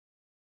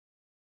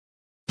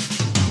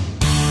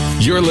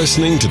You're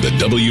listening to the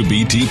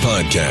WBT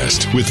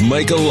Podcast with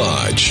Michael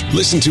Lodge.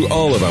 Listen to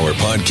all of our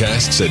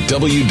podcasts at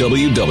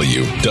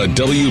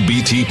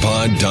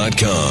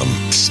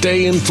www.wbtpod.com.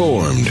 Stay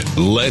informed.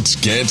 Let's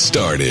get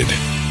started.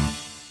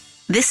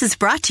 This is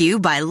brought to you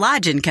by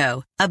Lodge &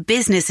 Co., a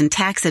business and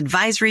tax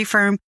advisory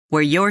firm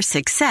where your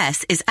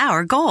success is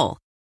our goal.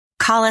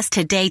 Call us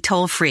today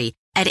toll-free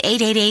at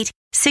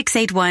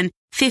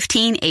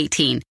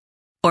 888-681-1518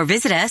 or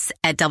visit us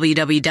at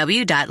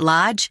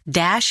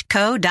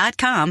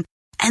www.lodge-co.com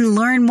and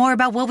learn more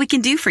about what we can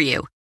do for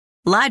you.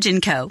 Lodge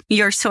 & Co.,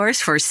 your source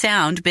for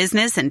sound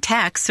business and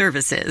tax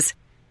services.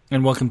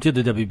 And welcome to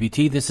the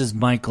WBT. This is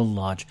Michael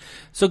Lodge.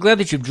 So glad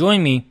that you've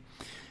joined me.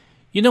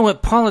 You know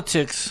what?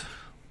 Politics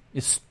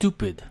is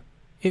stupid.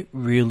 It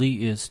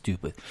really is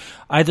stupid.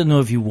 I don't know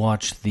if you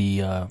watched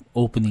the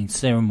opening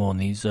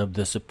ceremonies of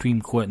the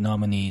Supreme Court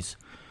nominees'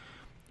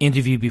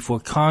 interview before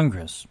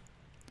Congress.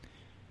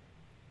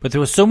 But there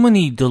were so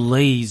many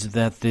delays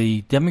that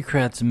the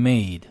Democrats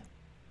made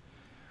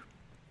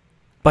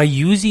by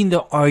using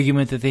the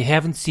argument that they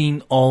haven't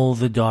seen all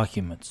the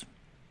documents.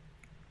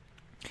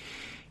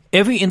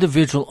 Every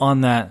individual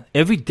on that,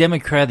 every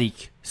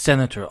Democratic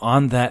senator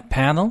on that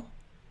panel,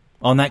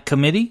 on that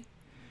committee,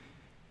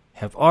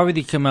 have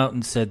already come out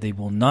and said they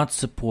will not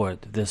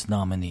support this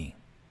nominee.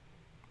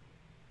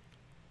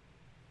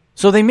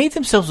 So they made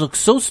themselves look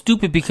so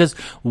stupid because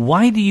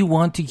why do you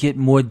want to get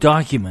more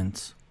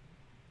documents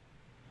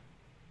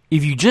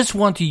if you just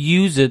want to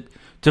use it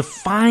to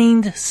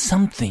find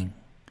something,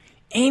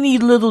 any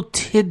little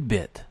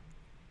tidbit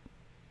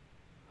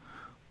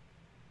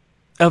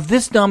of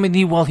this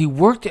nominee while he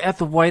worked at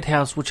the White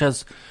House, which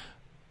has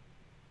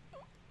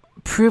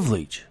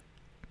privilege,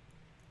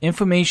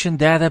 information,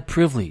 data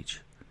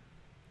privilege,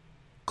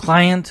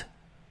 client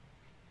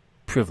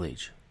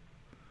privilege,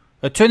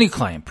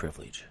 attorney-client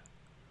privilege.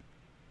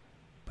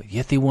 But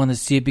yet they want to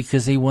see it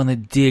because they want to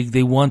dig.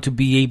 They want to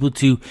be able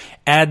to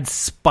add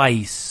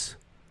spice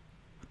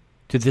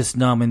to this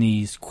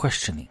nominee's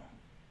questioning.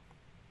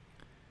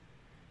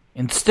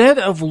 Instead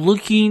of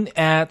looking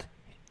at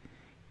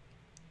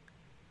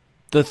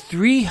the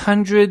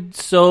 300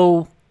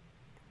 so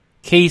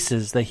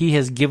cases that he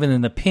has given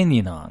an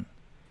opinion on,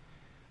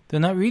 they're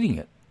not reading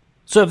it.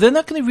 So if they're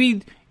not going to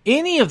read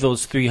any of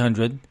those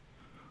 300,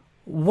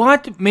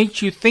 what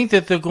makes you think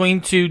that they're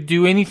going to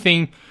do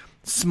anything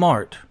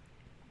smart?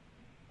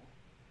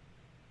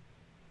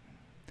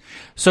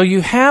 So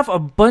you have a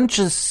bunch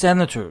of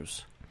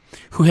senators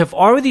who have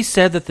already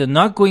said that they're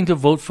not going to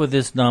vote for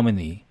this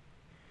nominee,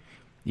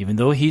 even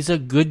though he's a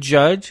good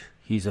judge,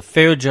 he's a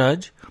fair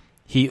judge,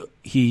 he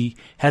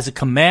has a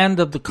command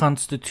of the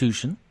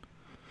Constitution,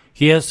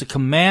 he has a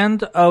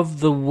command of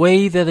the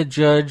way that a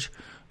judge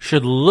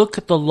should look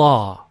at the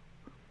law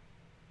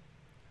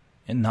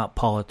and not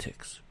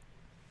politics.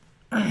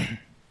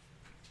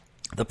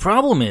 The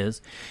problem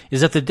is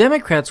that the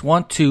Democrats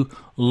want to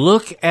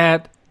look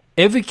at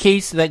every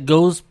case that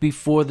goes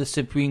before the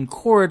Supreme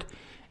Court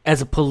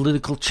as a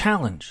political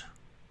challenge.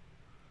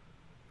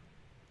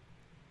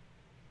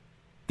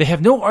 They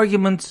have no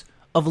arguments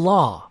of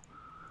law,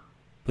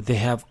 but they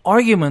have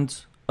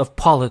arguments of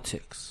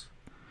politics.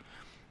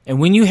 And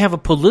when you have a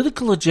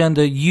political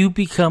agenda, you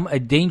become a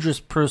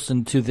dangerous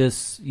person to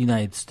this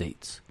United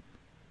States.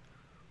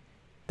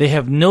 They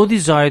have no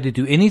desire to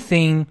do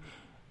anything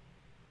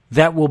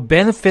that will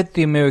benefit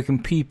the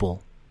American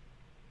people,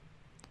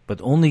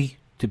 but only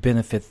to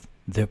benefit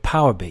their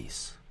power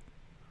base.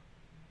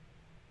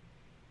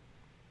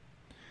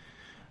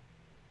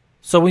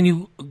 So when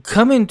you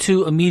come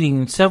into a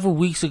meeting several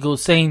weeks ago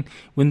saying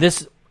when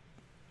this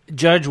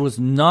judge was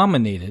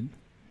nominated,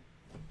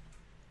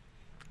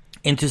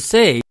 and to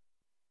say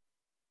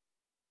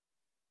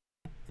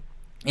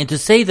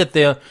that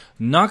they're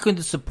not going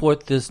to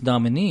support this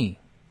nominee,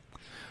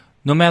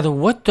 no matter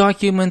what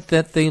document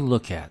that they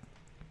look at,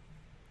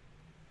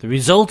 the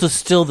result is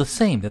still the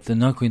same, that they're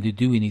not going to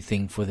do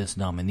anything for this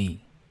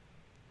nominee.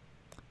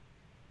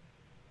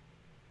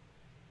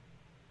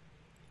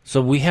 So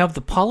we have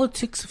the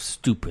politics of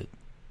stupid.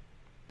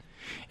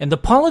 And the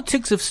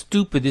politics of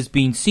stupid is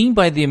being seen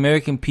by the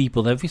American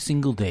people every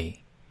single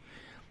day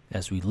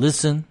as we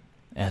listen,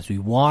 as we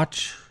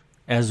watch,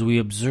 as we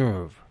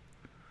observe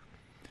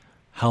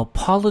how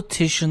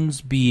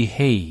politicians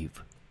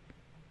behave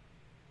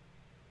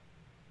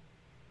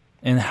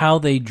and how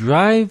they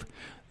drive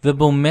the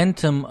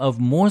momentum of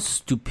more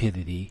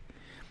stupidity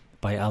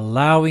by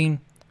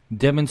allowing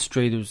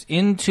demonstrators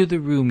into the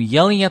room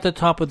yelling at the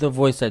top of their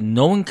voice that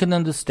no one can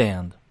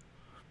understand.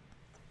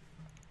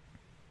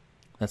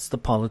 That's the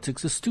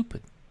politics of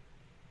stupid.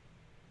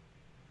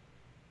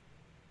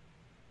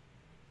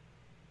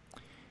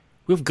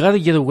 We've got to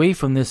get away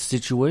from this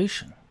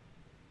situation.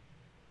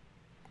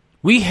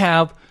 We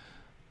have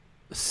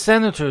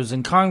senators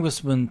and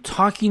congressmen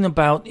talking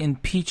about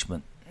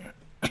impeachment.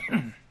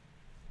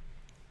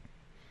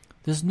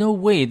 There's no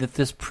way that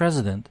this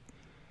president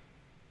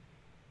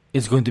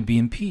is going to be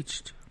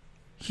impeached.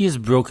 He has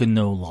broken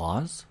no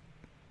laws.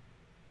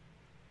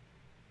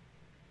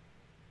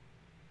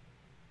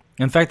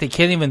 In fact, they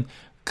can't even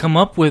come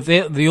up with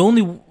it, the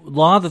only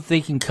law that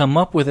they can come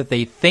up with that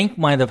they think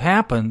might have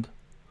happened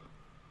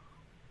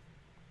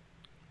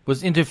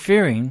was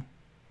interfering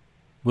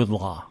with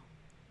law.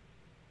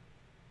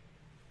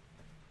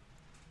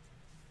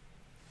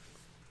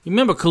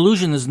 Remember,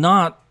 collusion is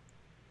not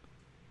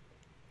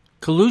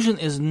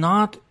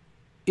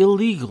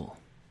illegal,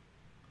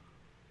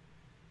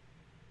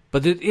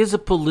 but it is a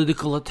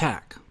political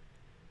attack.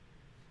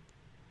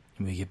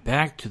 And we get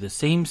back to the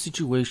same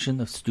situation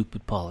of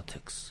stupid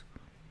politics.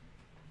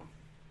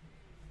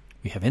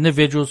 We have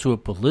individuals who are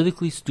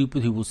politically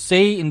stupid who will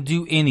say and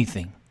do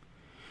anything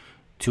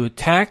to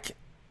attack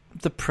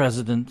the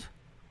President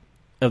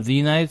of the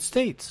United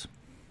States.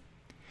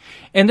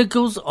 And it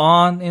goes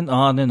on and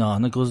on and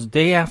on. It goes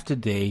day after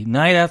day,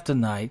 night after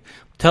night,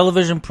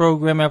 television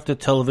program after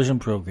television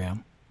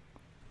program,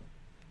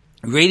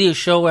 radio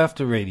show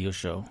after radio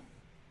show.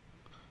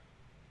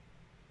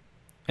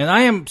 And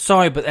I am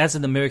sorry, but as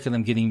an American,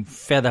 I'm getting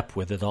fed up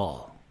with it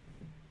all.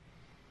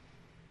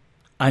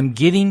 I'm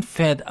getting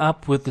fed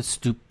up with the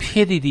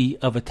stupidity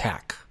of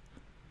attack,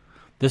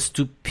 the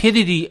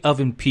stupidity of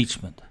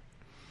impeachment,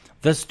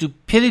 the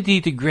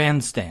stupidity to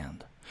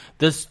grandstand,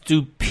 the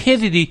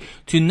stupidity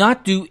to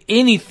not do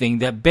anything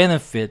that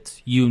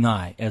benefits you and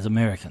I as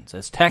Americans,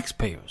 as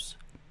taxpayers.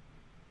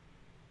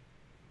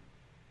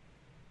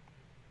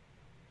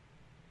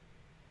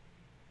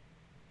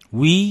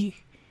 We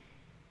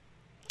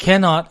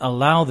cannot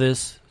allow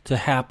this to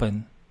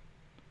happen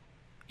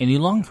any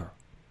longer.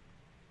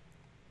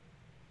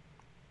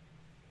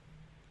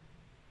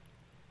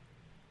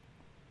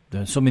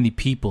 There are so many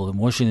people in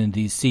Washington,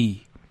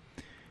 D.C.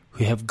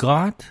 who have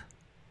got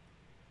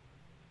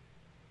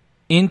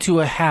into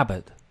a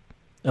habit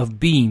of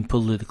being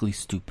politically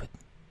stupid.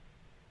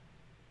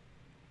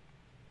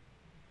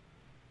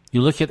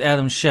 You look at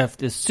Adam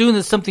Schiff, as soon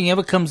as something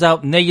ever comes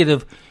out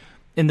negative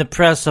in the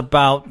press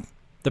about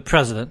the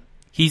president,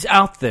 he's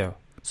out there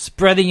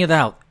spreading it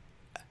out,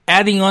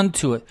 adding on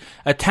to it,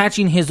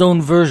 attaching his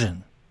own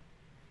version.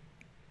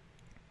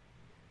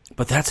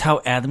 But that's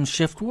how Adam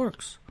Schiff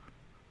works.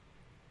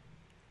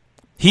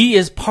 He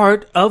is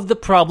part of the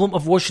problem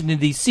of Washington,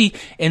 D.C.,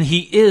 and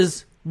he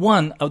is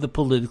one of the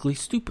politically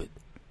stupid.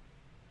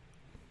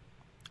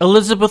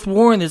 Elizabeth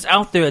Warren is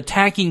out there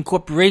attacking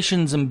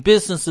corporations and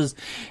businesses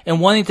and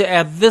wanting to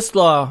add this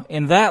law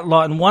and that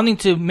law and wanting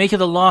to make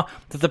it a law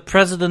that the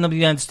President of the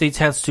United States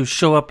has to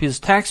show up his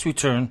tax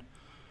return,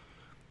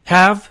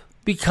 have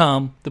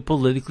become the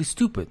politically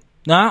stupid.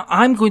 Now,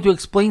 I'm going to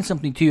explain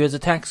something to you as a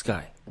tax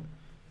guy.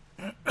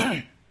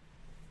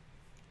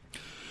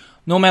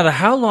 No matter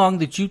how long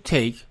that you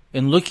take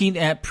in looking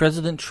at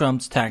President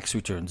Trump's tax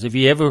returns, if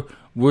he ever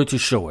were to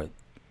show it,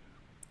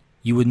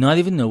 you would not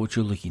even know what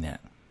you're looking at.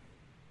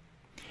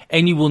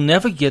 And you will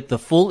never get the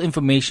full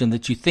information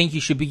that you think you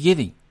should be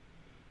getting.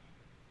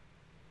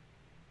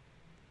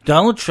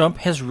 Donald Trump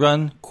has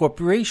run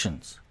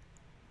corporations.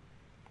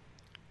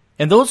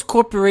 And those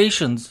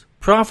corporations'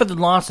 profit and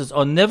losses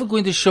are never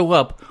going to show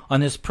up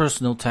on his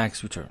personal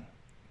tax return.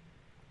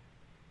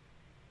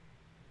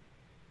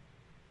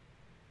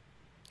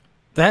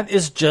 That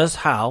is just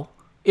how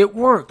it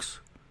works.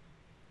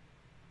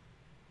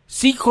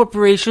 C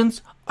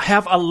corporations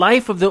have a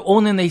life of their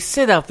own and they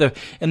sit out there.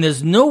 And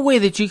there's no way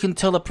that you can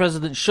tell the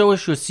president, show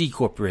us your C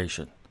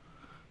corporation.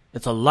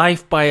 It's a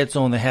life by its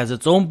own. It has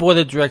its own board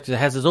of directors. It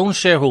has its own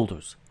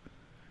shareholders.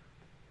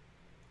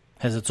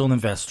 It has its own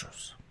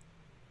investors.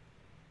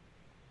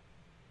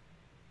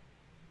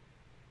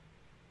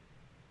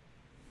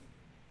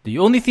 The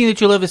only thing that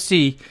you'll ever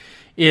see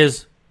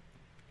is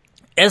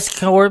S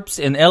corps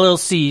and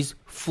LLCs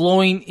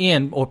flowing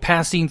in or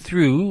passing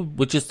through,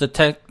 which is the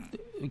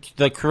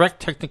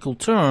correct technical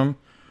term,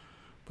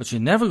 but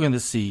you're never going to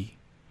see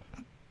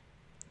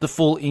the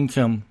full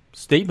income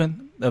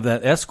statement of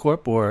that S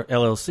corp or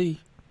LLC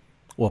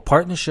or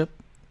partnership.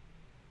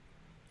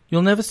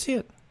 You'll never see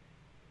it.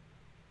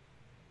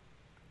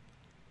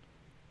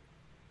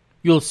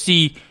 You'll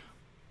see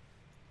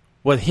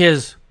what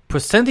his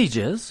percentage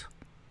is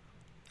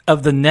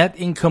of the net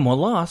income or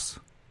loss.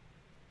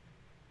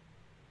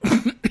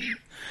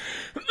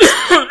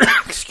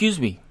 Excuse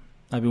me.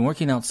 I've been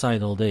working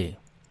outside all day.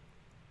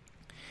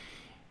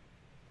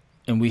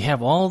 And we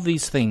have all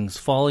these things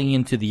falling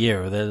into the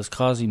air that is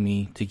causing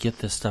me to get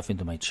this stuff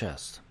into my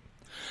chest.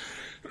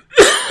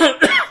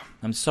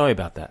 I'm sorry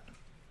about that.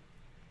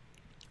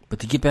 But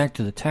to get back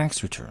to the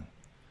tax return.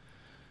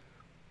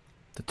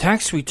 The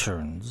tax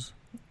returns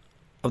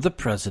of the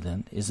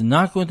president is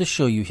not going to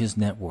show you his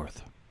net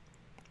worth.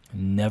 It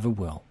never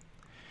will.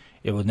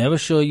 It will never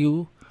show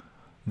you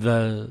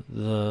the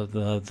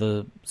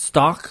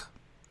stock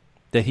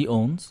that he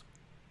owns,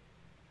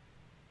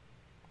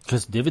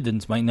 because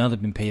dividends might not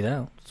have been paid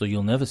out, so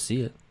you'll never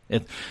see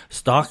it.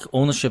 Stock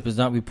ownership is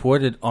not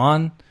reported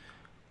on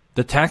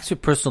the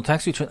personal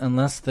tax return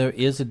unless there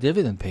is a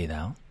dividend paid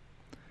out.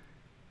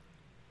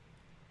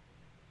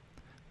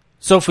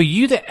 So for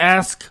you to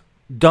ask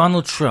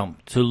Donald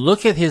Trump to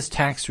look at his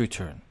tax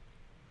return,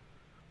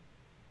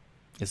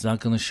 it's not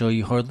going to show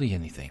you hardly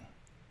anything.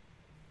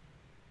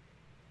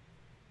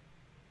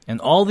 and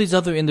all these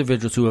other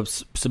individuals who have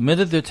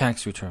submitted their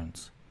tax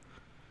returns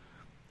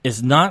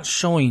is not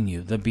showing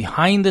you the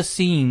behind the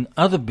scene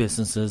other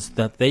businesses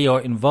that they are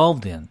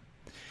involved in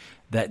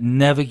that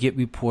never get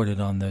reported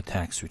on their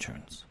tax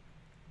returns.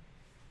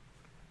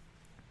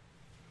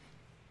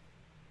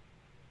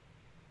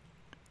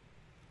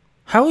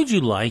 How would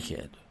you like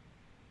it,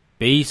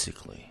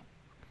 basically,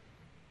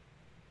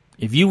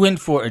 if you went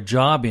for a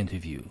job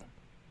interview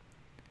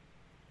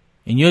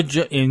and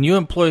your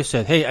employer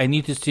said, hey, I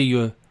need to see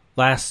your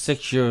last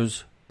 6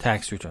 years'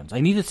 tax returns. I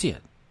need to see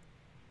it.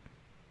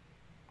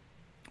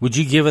 Would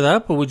you give it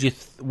up, or would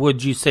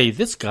you say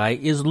this guy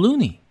is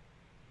loony?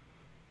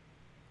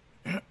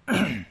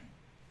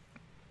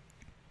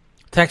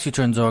 Tax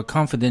returns are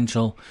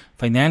confidential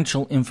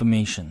financial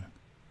information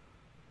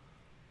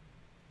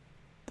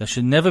that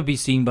should never be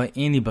seen by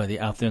anybody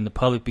out there in the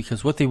public,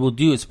 because what they will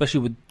do, especially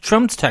with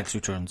Trump's tax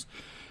returns,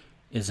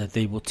 is that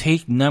they will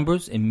take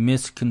numbers and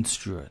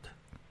misconstrue it.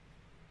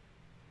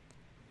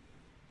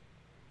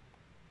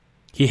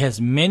 He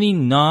has many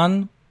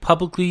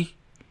non-public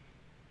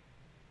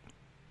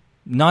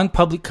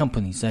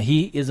companies that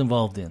he is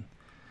involved in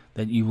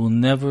that you will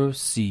never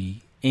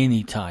see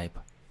any type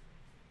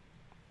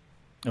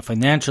of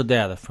financial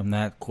data from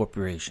that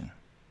corporation.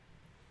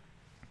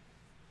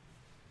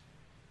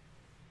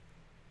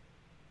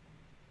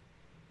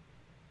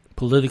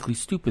 Politically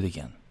stupid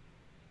again.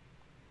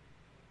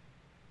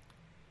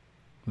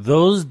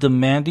 Those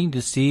demanding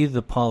to see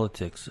the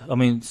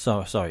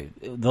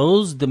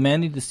those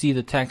demanding to see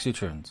the tax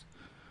returns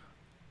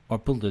are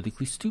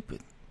politically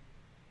stupid.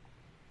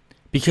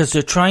 Because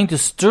they're trying to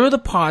stir the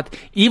pot,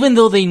 even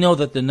though they know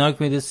that they're not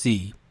going to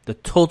see the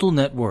total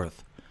net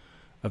worth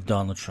of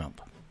Donald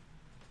Trump.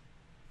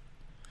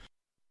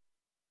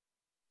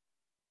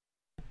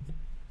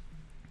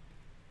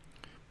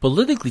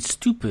 Politically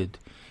stupid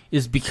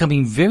is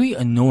becoming very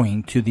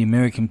annoying to the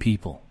American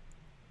people.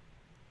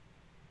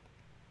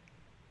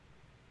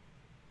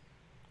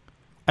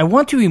 I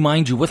want to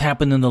remind you what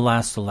happened in the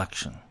last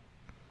election.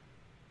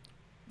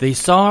 They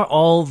saw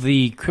all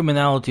the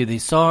criminality, they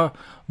saw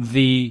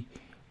the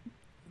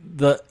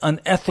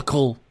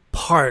unethical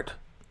part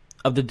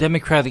of the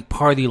Democratic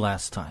Party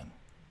last time.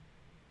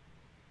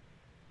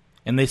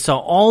 And they saw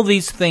all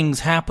these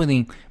things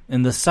happening,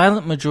 and the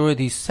silent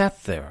majority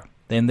sat there,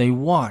 and they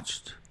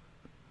watched,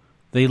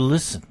 they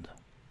listened,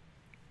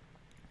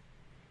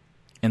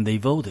 and they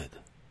voted.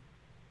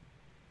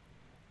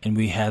 And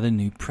we had a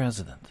new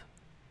president.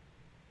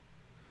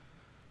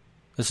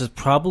 This is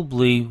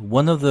probably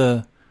one of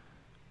the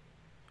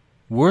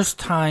worst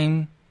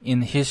time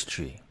in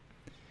history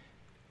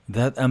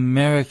that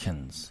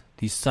Americans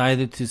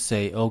decided to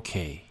say,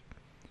 okay,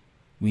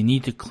 we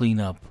need to clean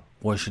up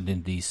Washington,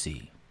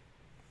 D.C.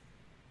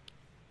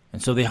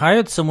 And so they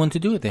hired someone to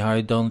do it. They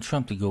hired Donald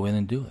Trump to go in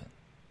and do it.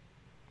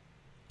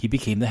 He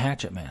became the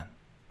hatchet man.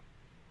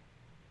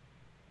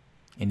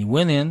 And he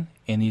went in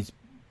and he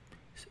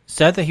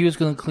said that he was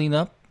going to clean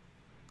up,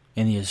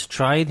 and he has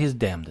tried his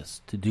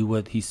damnedest to do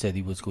what he said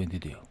he was going to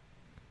do.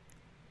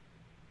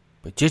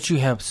 But yet you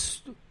have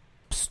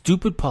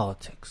stupid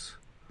politics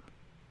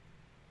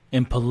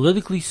and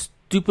politically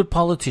stupid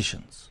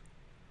politicians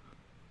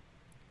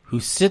who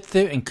sit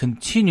there and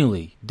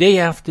continually, day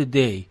after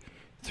day,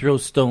 throw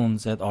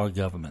stones at our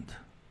government.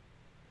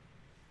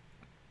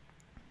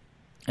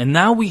 And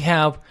now we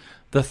have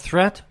the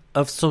threat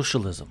of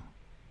socialism.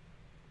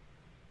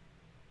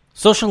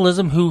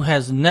 Socialism,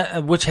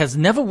 which has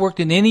never worked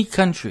in any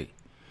country,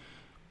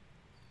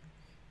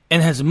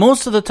 and has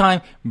most of the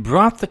time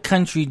brought the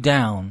country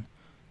down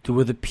to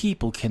where the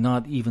people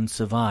cannot even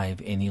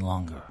survive any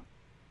longer.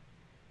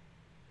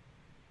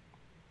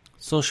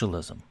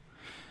 Socialism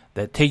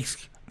that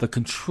takes the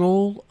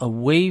control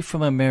away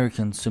from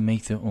Americans to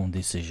make their own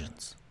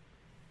decisions.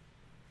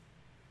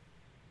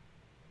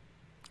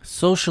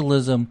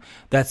 Socialism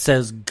that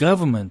says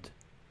government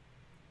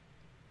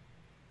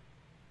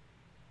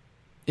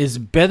is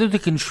better to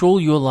control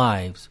your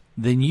lives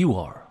than you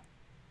are.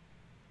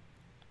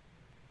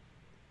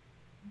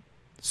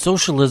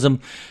 Socialism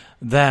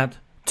that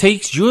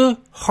takes your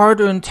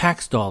hard-earned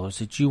tax dollars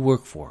that you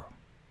work for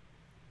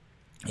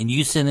and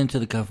you send into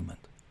the government,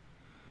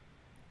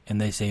 and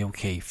they say,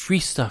 okay, free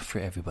stuff for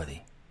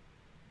everybody.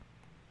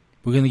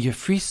 We're going to give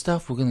free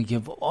stuff. We're going to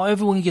give,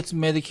 everyone gets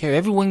Medicare.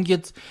 Everyone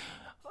gets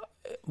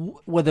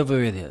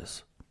whatever it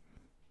is.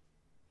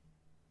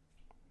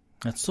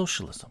 That's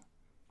socialism.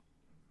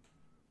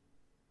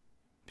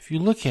 If you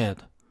look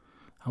at,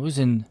 I was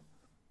in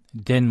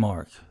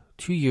Denmark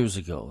 2 years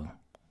ago,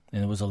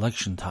 and it was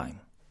election time.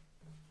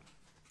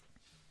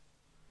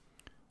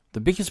 The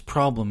biggest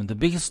problem and the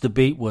biggest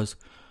debate was,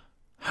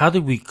 how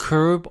do we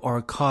curb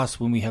our costs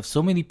when we have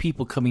so many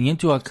people coming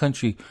into our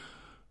country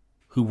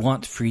who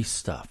want free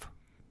stuff?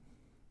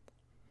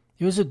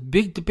 It was a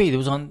big debate. It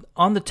was on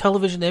the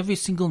television every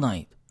single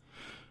night.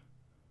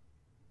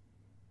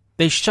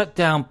 They shut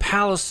down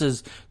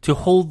palaces to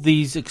hold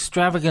these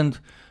extravagant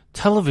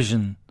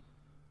television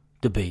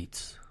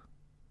debates.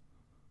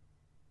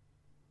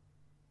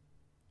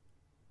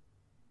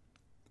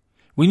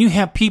 when you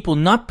have people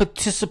not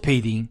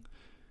participating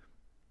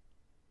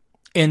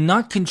and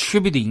not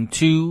contributing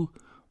to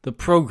the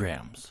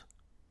programs,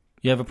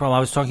 you have a problem. I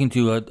was talking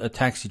to a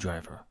taxi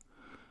driver,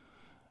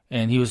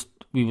 and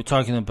we were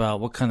talking about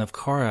what kind of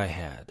car I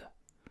had.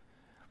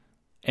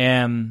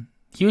 And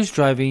he was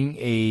driving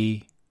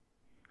a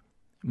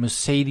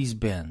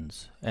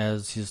Mercedes-Benz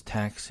as his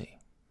taxi.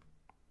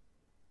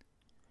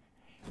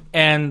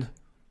 And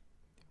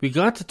we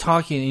got to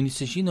talking, and he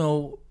says,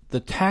 the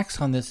tax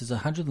on this is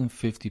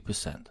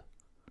 150%.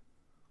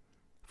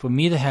 For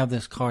me to have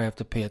this car, I have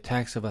to pay a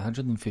tax of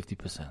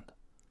 150%.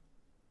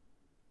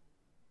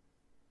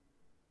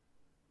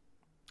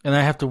 And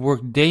I have to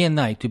work day and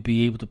night to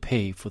be able to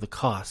pay for the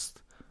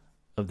cost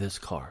of this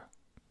car.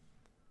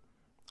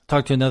 I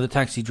talked to another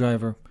taxi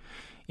driver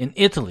in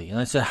Italy, and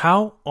I said,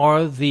 how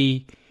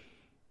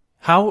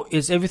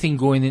is everything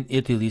going in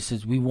Italy? He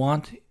says, we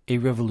want a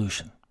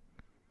revolution.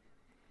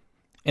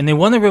 And they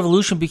want a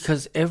revolution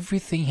because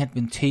everything had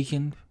been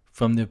taken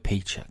from their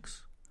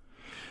paychecks.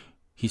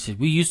 He said,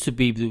 we used to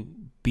be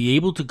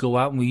able to go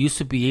out, and we used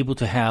to be able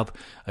to have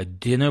a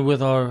dinner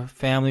with our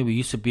family. We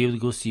used to be able to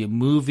go see a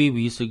movie.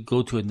 We used to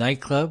go to a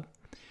nightclub.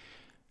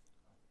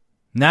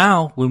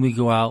 Now, when we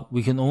go out,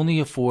 we can only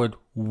afford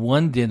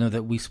one dinner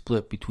that we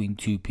split between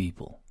two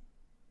people.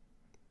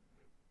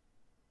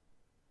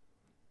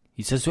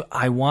 He says,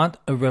 I want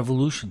a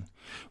revolution.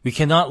 We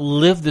cannot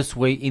live this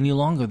way any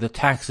longer. The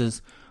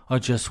taxes are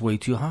just way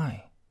too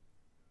high.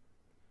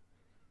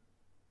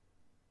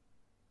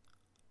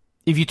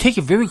 If you take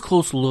a very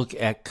close look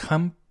at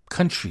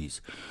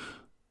countries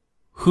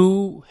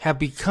who have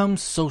become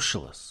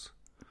socialists,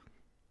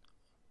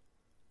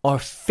 are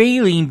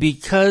failing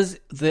because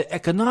the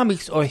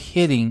economics are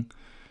hitting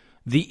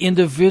the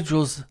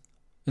individuals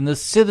and the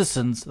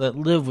citizens that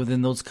live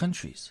within those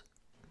countries.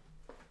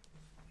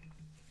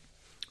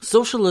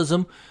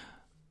 Socialism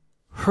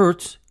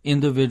hurts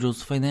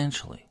individuals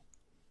financially.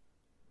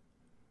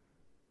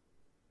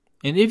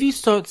 And if you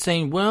start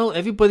saying, well,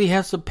 everybody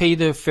has to pay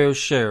their fair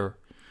share,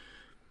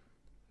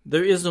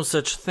 there is no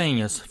such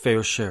thing as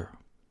fair share.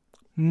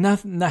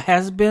 Nothing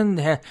has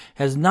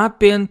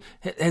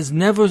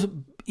never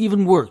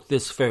even worked,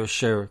 this fair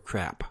share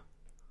crap.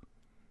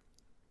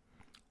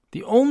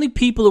 The only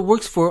people it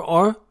works for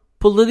are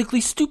politically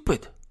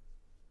stupid.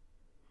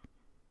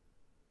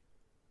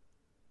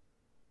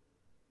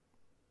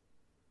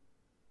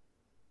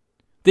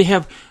 They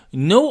have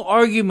no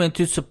argument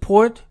to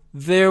support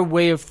their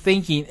way of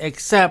thinking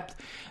except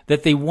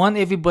that they want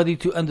everybody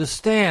to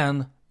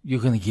understand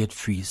you're going to get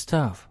free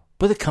stuff.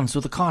 But it comes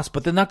with a cost.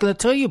 But they're not going to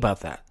tell you about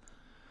that.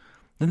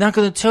 They're not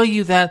going to tell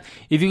you that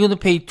if you're going to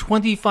pay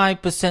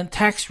 25%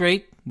 tax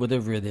rate,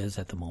 whatever it is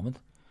at the moment,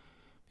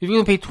 if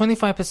you're going to pay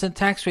 25%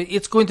 tax rate,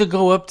 it's going to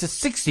go up to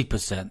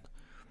 60%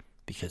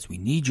 because we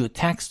need your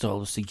tax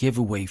dollars to give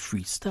away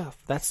free stuff.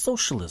 That's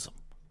socialism.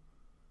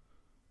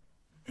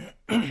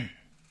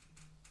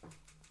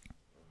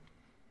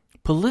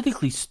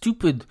 Politically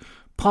stupid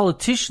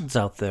politicians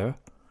out there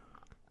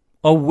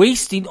are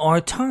wasting our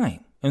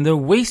time, and they're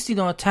wasting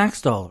our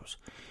tax dollars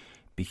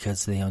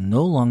because they are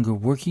no longer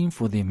working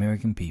for the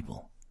American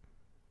people.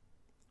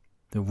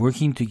 They're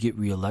working to get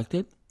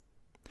reelected.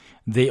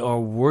 They are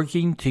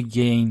working to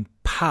gain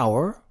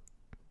power,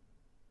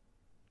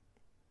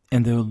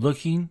 and they're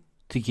looking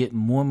to get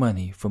more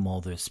money from all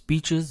their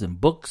speeches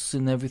and books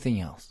and everything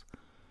else.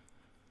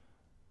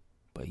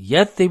 But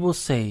yet they will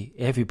say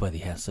everybody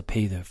has to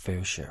pay their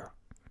fair share.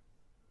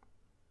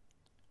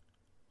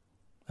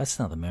 That's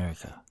not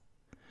America.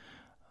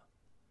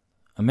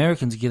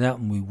 Americans get out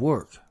and we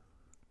work.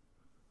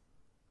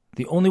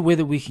 The only way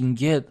that we can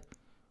get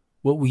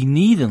what we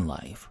need in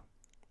life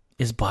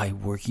is by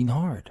working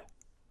hard.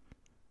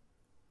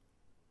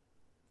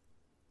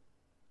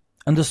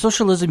 Under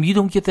socialism, you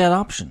don't get that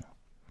option.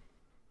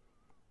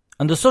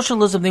 Under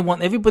socialism, they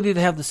want everybody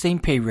to have the same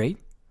pay rate.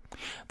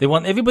 They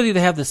want everybody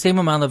to have the same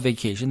amount of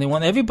vacation. They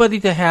want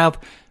everybody to have,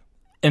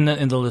 and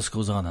the list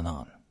goes on and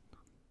on.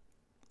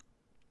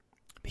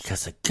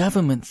 Because the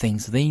government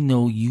thinks they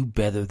know you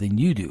better than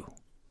you do.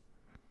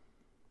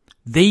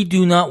 They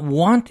do not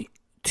want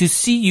to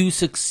see you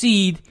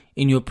succeed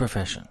in your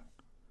profession.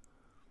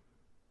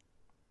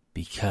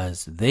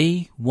 Because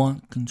they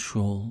want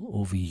control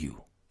over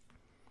you.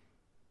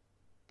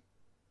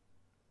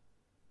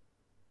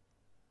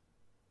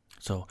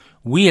 So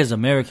we as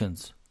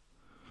Americans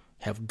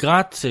have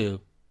got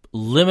to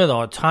limit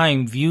our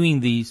time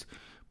viewing these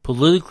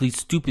politically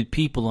stupid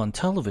people on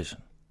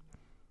television.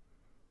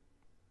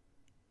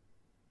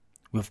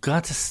 We've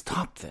got to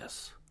stop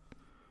this.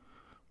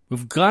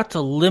 We've got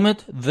to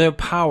limit their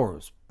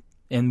powers.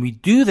 And we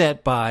do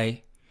that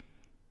by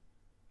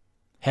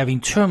having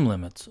term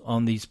limits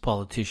on these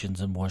politicians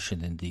in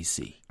Washington,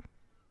 D.C.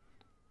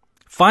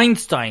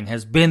 Feinstein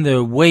has been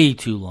there way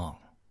too long.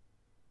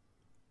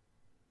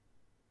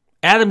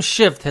 Adam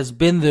Schiff has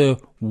been there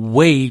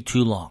way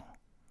too long.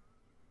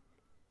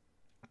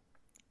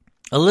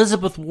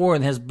 Elizabeth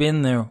Warren has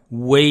been there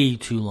way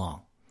too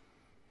long.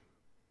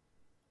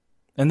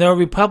 And there are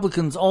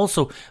Republicans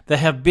also that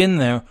have been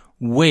there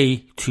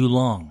way too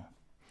long.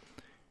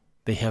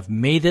 They have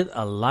made it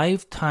a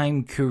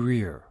lifetime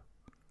career.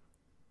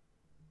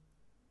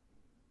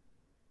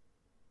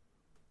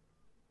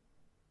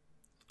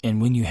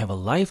 And when you have a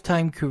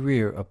lifetime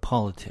career of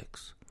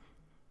politics,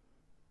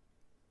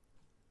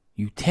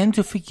 you tend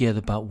to forget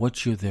about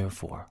what you're there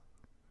for.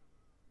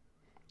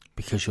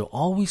 Because you're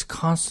always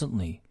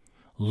constantly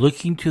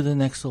looking to the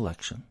next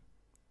election,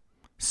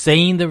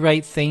 saying the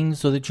right thing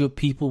so that your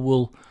people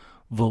will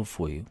vote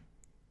for you,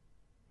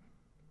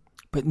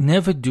 but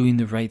never doing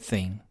the right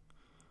thing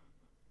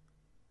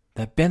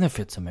that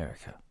benefits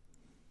America.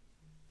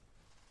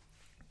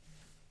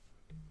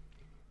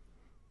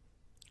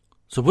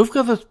 So we've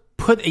got to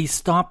put a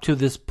stop to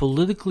this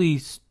politically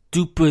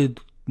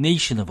stupid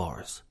nation of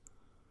ours,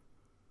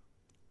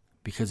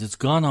 because it's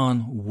gone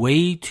on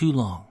way too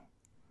long.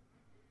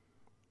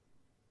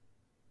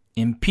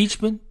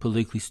 Impeachment,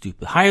 politically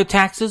stupid. Higher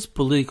taxes,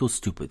 political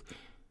stupid.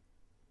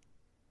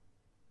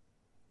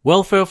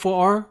 Welfare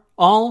for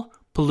all,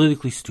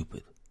 politically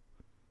stupid.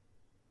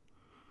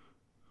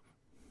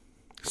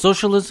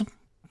 Socialism,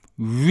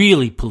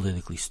 really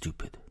politically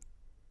stupid.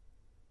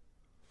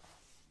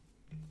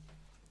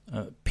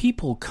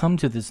 People come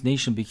to this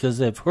nation because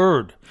they've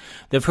heard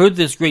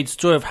this great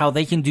story of how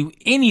they can do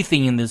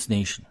anything in this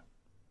nation.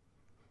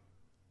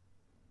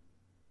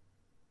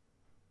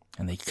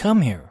 And they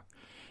come here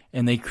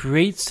and they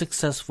create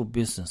successful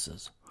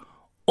businesses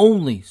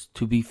only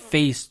to be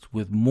faced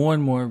with more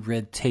and more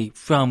red tape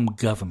from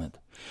government,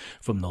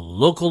 from the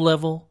local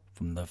level,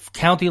 from the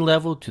county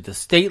level, to the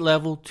state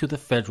level, to the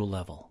federal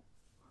level.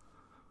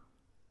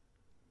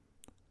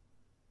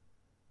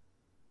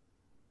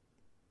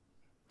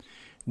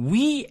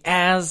 We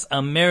as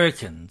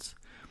Americans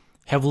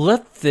have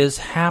let this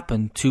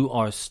happen to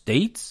our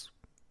states.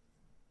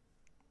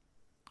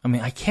 I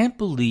mean, I can't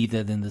believe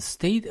that in the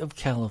state of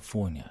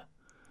California,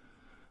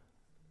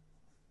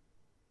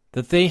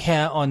 that they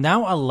are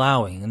now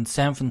allowing, in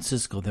San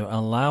Francisco, they're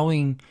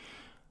allowing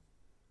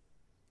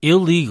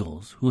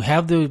illegals who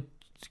have their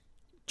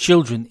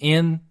children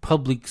in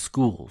public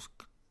schools,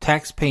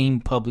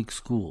 tax-paying public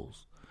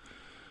schools,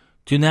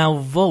 to now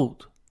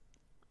vote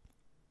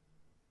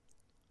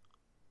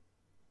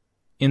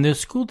in their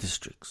school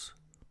districts.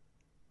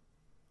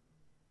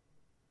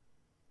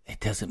 It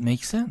doesn't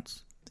make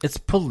sense. It's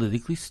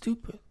politically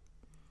stupid.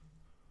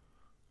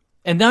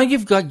 And now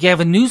you've got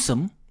Gavin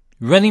Newsom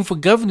running for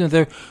governor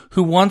there,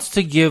 who wants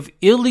to give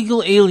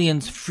illegal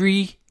aliens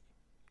free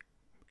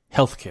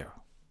health care.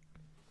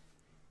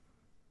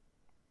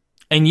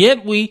 And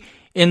yet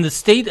in the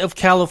state of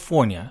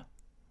California,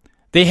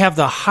 they have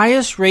the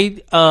highest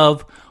rate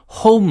of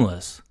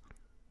homeless,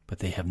 but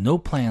they have no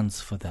plans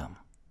for them.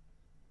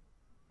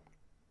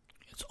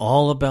 It's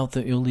all about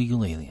the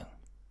illegal alien.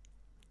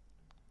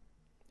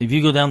 If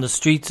you go down the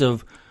streets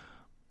of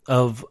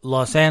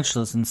Los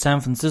Angeles and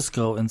San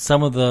Francisco and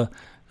some of the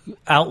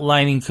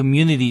outlining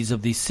communities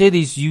of these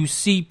cities, you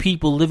see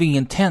people living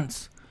in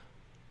tents.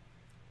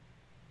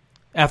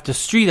 After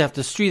street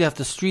after street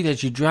after street,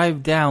 as you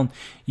drive down,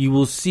 you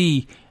will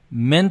see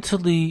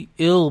mentally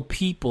ill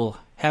people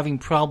having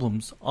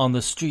problems on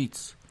the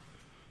streets.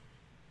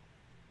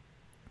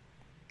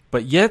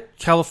 But yet,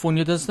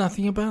 California does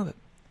nothing about it.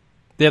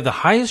 They have the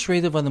highest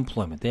rate of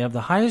unemployment. They have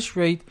the highest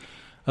rate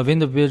of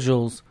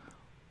individuals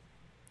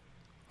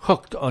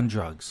hooked on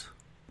drugs.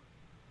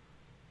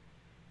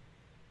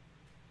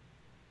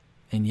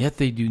 And yet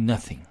they do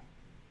nothing.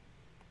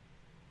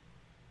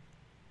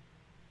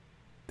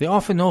 They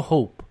offer no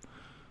hope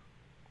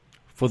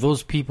for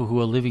those people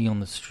who are living on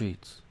the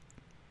streets.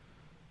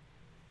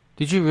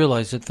 Did you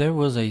realize that there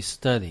was a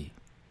study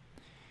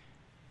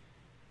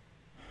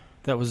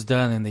that was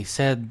done, and they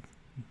said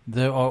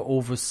there are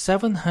over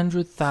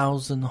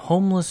 700,000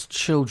 homeless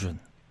children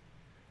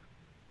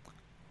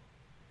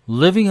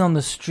living on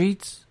the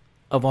streets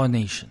of our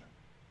nation?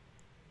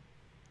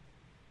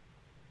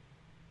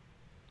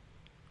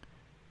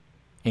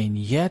 And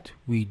yet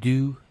we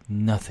do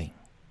nothing.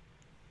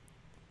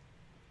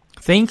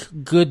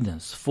 Thank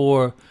goodness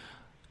for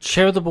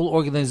charitable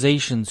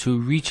organizations who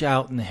reach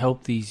out and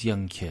help these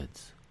young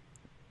kids.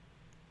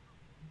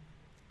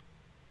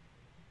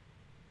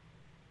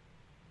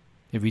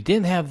 If we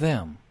didn't have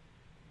them,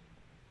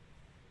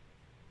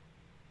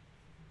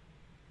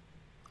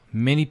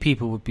 many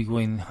people would be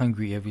going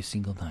hungry every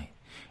single night.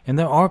 And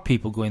there are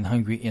people going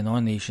hungry in our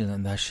nation,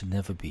 and that should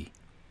never be.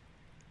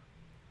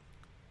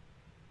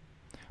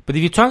 But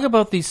if you talk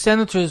about these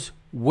senators,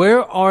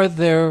 where are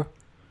their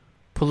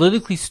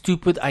politically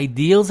stupid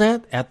ideals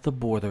at? At the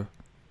border.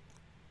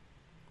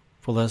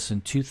 For less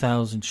than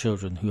 2,000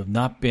 children who have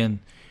not been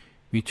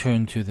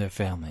returned to their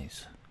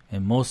families.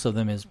 And most of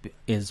them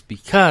is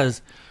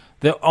because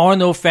there are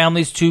no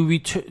families to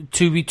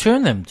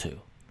return them to.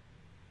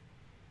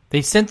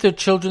 They sent their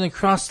children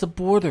across the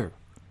border.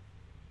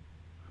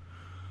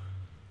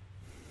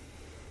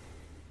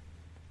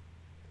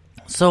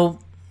 So,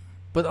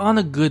 but on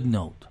a good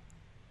note,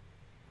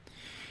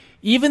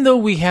 even though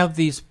we have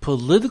these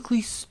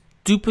politically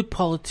stupid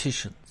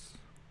politicians,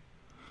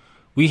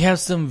 we have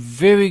some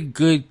very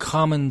good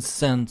common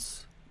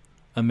sense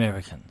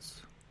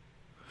Americans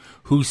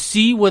who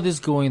see what is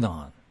going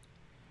on,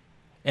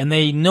 and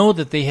they know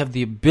that they have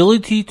the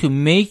ability to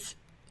make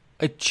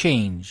a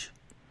change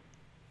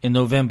in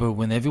November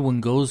when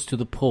everyone goes to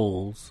the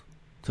polls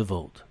to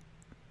vote.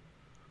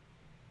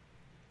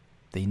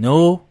 They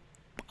know,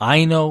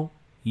 I know,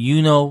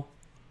 you know,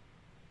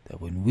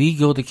 that when we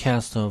go to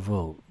cast our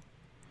vote,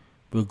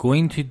 we're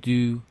going to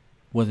do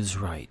what is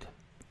right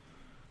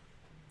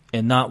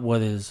and not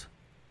what is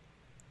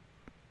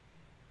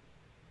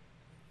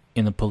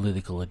in a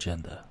political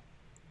agenda.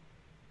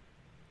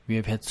 We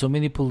have had so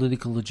many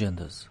political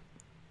agendas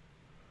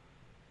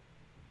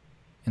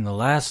in the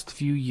last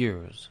few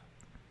years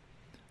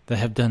that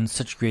have done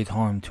such great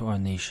harm to our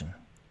nation,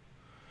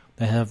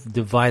 that have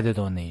divided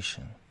our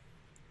nation,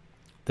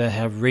 that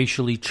have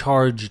racially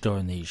charged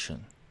our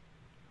nation.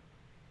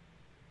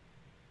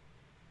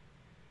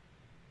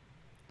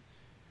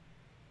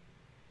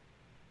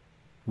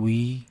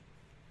 We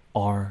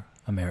are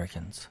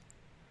Americans.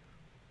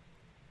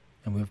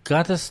 And we've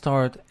got to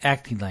start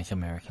acting like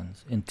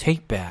Americans and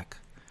take back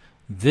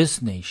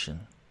this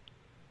nation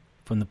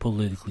from the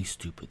politically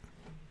stupid.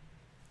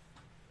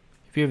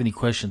 If you have any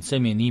questions,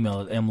 send me an email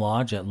at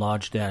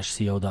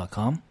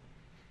mlodge@lodge-co.com.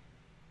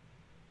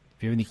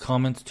 If you have any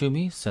comments to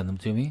me, send them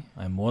to me.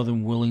 I'm more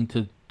than willing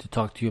to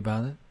talk to you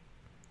about it.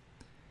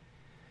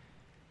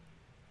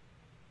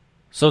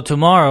 So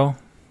tomorrow,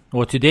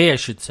 or today I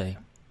should say,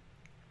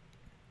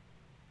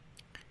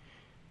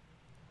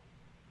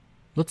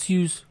 let's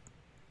use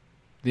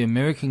the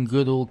American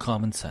good old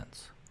common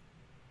sense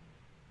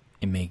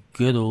and make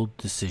good old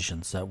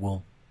decisions that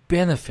will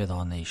benefit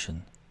our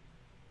nation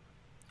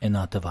and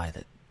not divide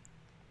it.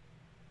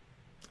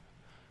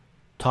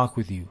 Talk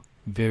with you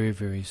very,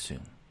 very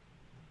soon.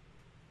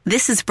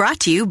 This is brought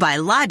to you by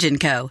Lodge &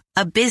 Co.,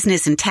 a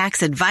business and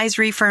tax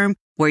advisory firm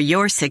where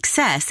your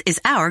success is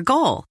our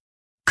goal.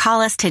 Call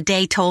us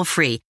today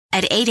toll-free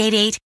at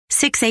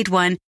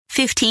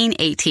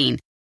 888-681-1518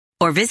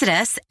 or visit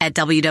us at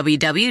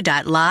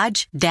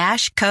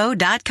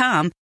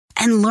www.lodge-co.com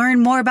and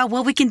learn more about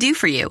what we can do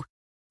for you.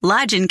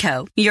 Lodge &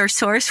 Co., your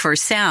source for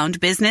sound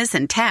business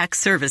and tax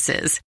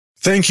services.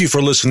 Thank you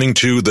for listening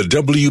to the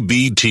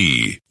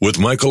WBT with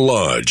Michael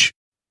Lodge.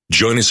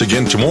 Join us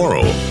again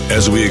tomorrow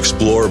as we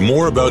explore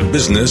more about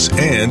business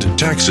and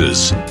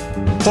taxes.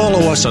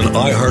 Follow us on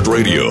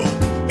iHeartRadio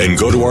and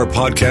go to our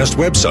podcast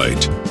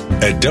website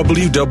at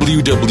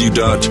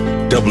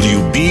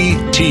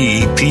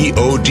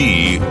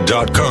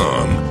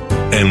www.wbtpod.com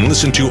and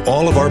listen to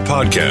all of our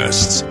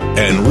podcasts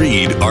and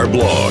read our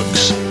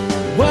blogs.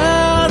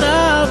 World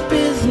of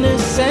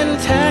business and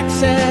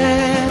taxes.